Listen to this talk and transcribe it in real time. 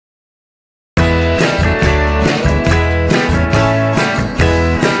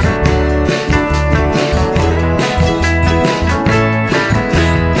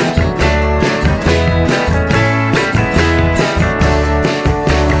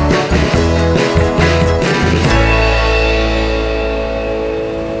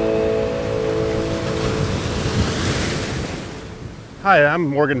Hi, I'm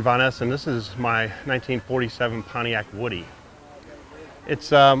Morgan Von Essen. This is my 1947 Pontiac Woody.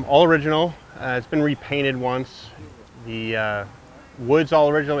 It's all original. It's been repainted once. The wood's all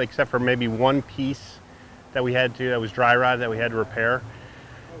original except for maybe one piece that was dry rot that we had to repair.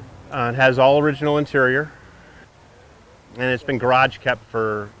 It has all original interior, and it's been garage kept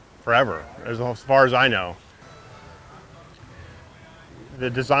for forever, as far as I know. The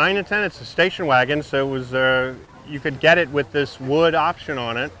design intent, it's a station wagon, so it was you could get it with this wood option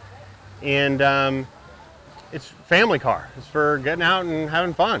on it, and it's a family car. It's for getting out and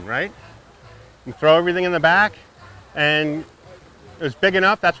having fun, right? You throw everything in the back, and it was big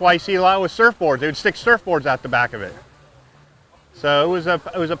enough. That's why you see a lot with surfboards. They would stick surfboards out the back of it. So it was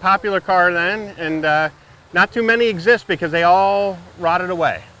a popular car then, and not too many exist because they all rotted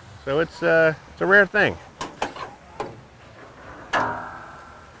away. So it's a rare thing.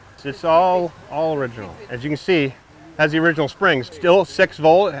 It's all original. As you can see, it has the original springs. Still 6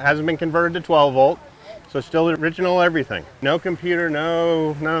 volt, it hasn't been converted to 12 volt. So it's still original everything. No computer,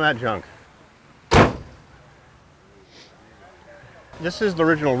 none of that junk. This is the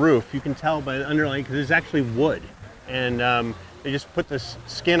original roof. You can tell by the underlaying because it's actually wood. And they just put this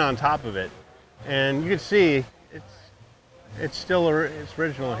skin on top of it. And you can see it's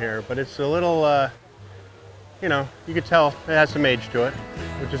original here, but it's a little, you know, you could tell it has some age to it,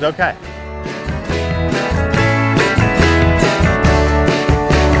 which is okay.